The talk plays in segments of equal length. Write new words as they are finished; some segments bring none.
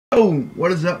Oh,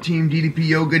 what is up, team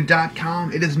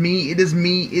DDPyoga.com? It is me, it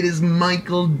is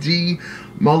Michael D.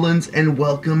 Mullins, and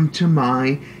welcome to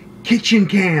my kitchen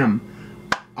cam.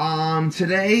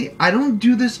 Today, I don't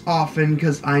do this often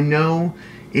because I know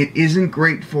it isn't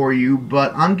great for you,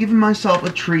 but I'm giving myself a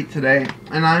treat today,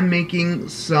 and I'm making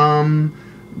some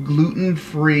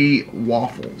gluten-free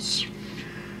waffles.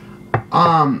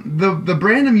 The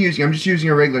brand I'm just using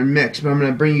a regular mix, but I'm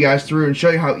going to bring you guys through and show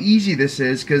you how easy this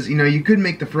is, because, you know, you could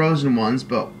make the frozen ones,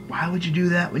 but why would you do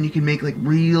that when you can make, like,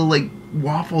 real, like,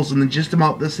 waffles in just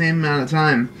about the same amount of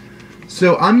time?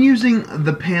 So, I'm using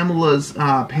the Pamela's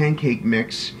pancake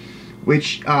mix,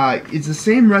 which is the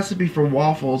same recipe for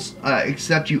waffles,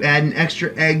 except you add an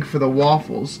extra egg for the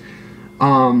waffles.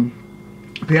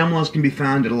 Pamela's can be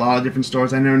found at a lot of different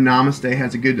stores. I know Namaste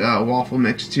has a good waffle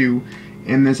mix, too.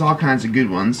 And there's all kinds of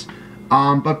good ones.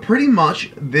 But pretty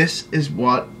much, this is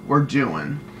what we're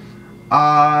doing.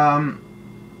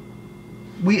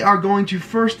 We are going to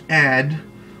first add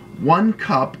 1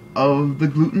 cup of the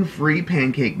gluten-free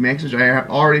pancake mix, which I have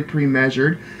already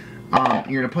pre-measured. You're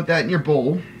going to put that in your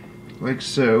bowl, like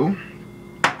so.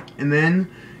 And then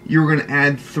you're going to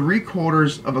add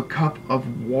 3/4 of a cup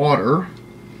of water,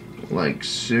 like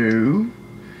so.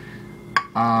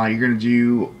 You're going to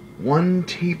do 1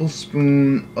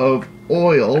 tablespoon of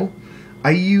oil.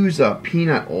 I use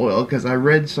peanut oil because I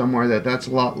read somewhere that that's a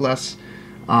lot less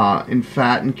in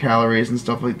fat and calories and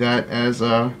stuff like that as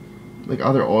like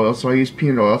other oils. So I use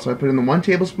peanut oil. So I put in the 1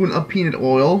 tablespoon of peanut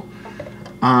oil.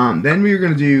 Then we're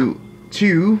going to do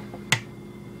 2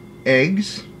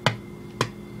 eggs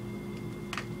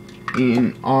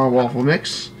in our waffle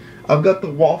mix. I've got the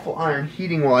waffle iron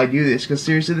heating while I do this because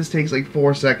seriously this takes like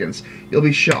 4 seconds. You'll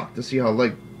be shocked to see how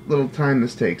like little time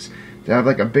this takes to have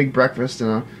like a big breakfast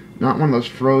and not one of those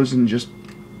frozen just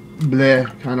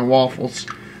bleh kind of waffles.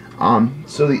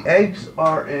 So the eggs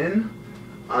are in.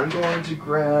 I'm going to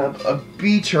grab a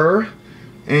beater,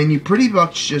 and you pretty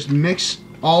much just mix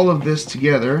all of this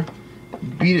together,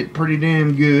 beat it pretty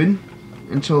damn good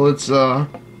until it's like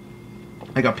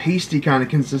a pasty kind of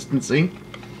consistency.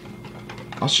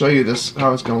 I'll show you this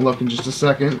how it's going to look in just a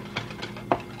second.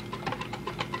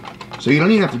 So you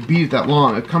don't even have to beat it that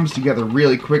long. It comes together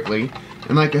really quickly.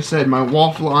 And like I said, my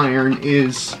waffle iron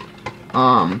is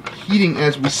heating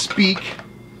as we speak.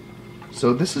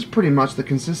 So this is pretty much the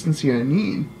consistency I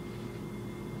need.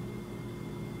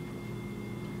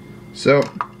 So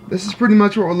this is pretty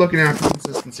much what we're looking at for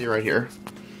consistency right here.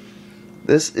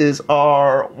 This is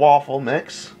our waffle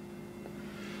mix.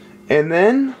 And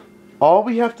then all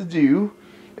we have to do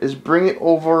is bring it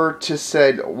over to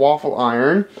said waffle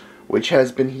iron, which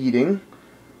has been heating,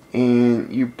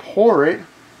 and you pour it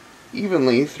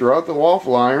evenly throughout the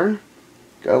waffle iron.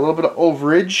 Got a little bit of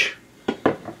overage.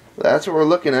 That's what we're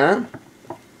looking at.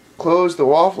 Close the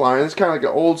waffle iron. It's kind of like an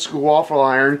old school waffle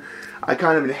iron. I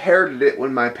kind of inherited it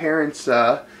when my parents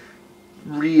did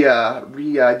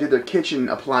their kitchen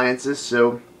appliances,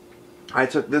 so I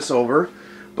took this over.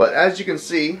 But as you can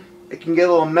see, it can get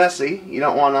a little messy. You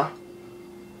don't want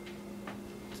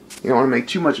to make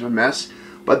too much of a mess.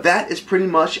 But that is pretty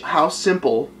much how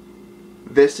simple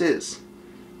this is.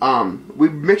 We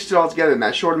mixed it all together in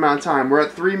that short amount of time. We're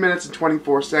at 3 minutes and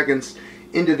 24 seconds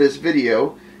into this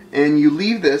video. And you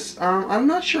leave this, I'm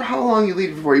not sure how long you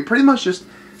leave it for. You pretty much just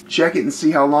check it and see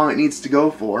how long it needs to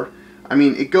go for. I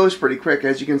mean, it goes pretty quick.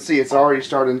 As you can see, it's already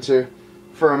starting to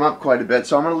firm up quite a bit.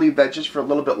 So I'm going to leave that just for a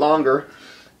little bit longer.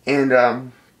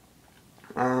 And,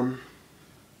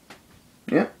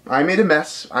 yeah, I made a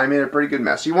mess. I made a pretty good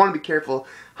mess. You want to be careful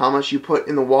how much you put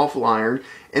in the waffle iron.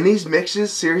 And these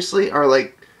mixes, seriously, are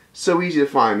like so easy to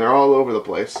find. They're all over the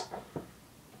place.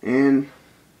 And I'm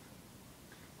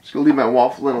just going to leave my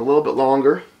waffle in a little bit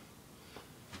longer.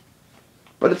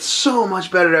 But it's so much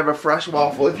better to have a fresh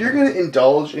waffle. If you're going to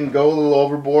indulge and go a little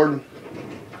overboard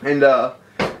and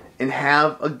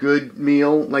have a good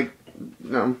meal, like, you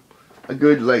know, a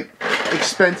good, like,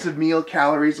 expensive meal,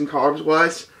 calories and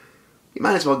carbs-wise, you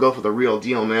might as well go for the real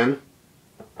deal, man.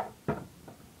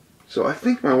 So I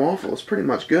think my waffle is pretty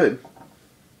much good.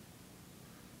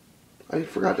 I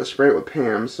forgot to spray it with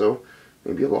Pam, so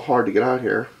maybe a little hard to get out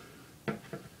here.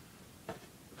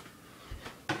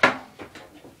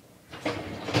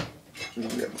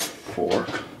 Get a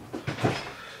fork.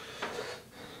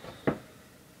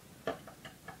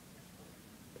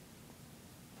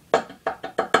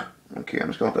 Okay, I'm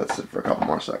just going to let that sit for a couple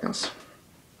more seconds.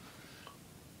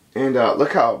 And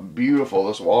look how beautiful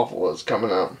this waffle is coming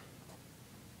out.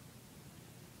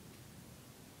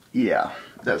 Yeah,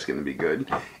 that's going to be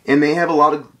good. And they have a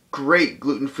lot of great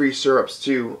gluten-free syrups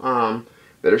too,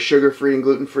 that are sugar-free and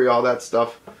gluten-free, all that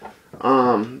stuff.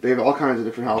 They have all kinds of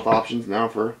different health options now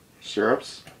for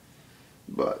syrups.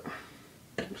 But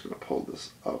I'm just going to pull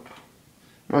this up.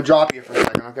 I'll drop you for a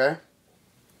second, okay?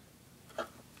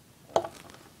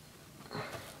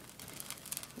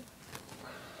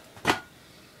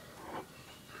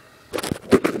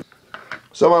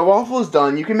 So my waffle is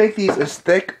done. You can make these as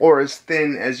thick or as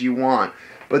thin as you want.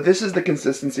 But this is the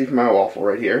consistency for my waffle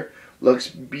right here. Looks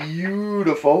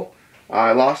beautiful.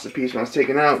 I lost a piece when I was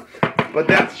taking out. But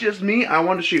that's just me. I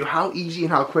wanted to show you how easy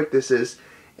and how quick this is.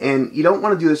 And you don't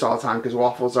want to do this all the time because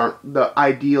waffles aren't the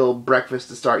ideal breakfast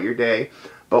to start your day.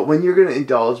 But when you're going to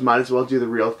indulge, might as well do the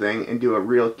real thing and do a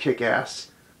real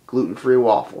kick-ass gluten-free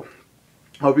waffle.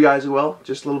 Hope you guys are well.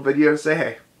 Just a little video to say,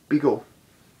 hey, be cool.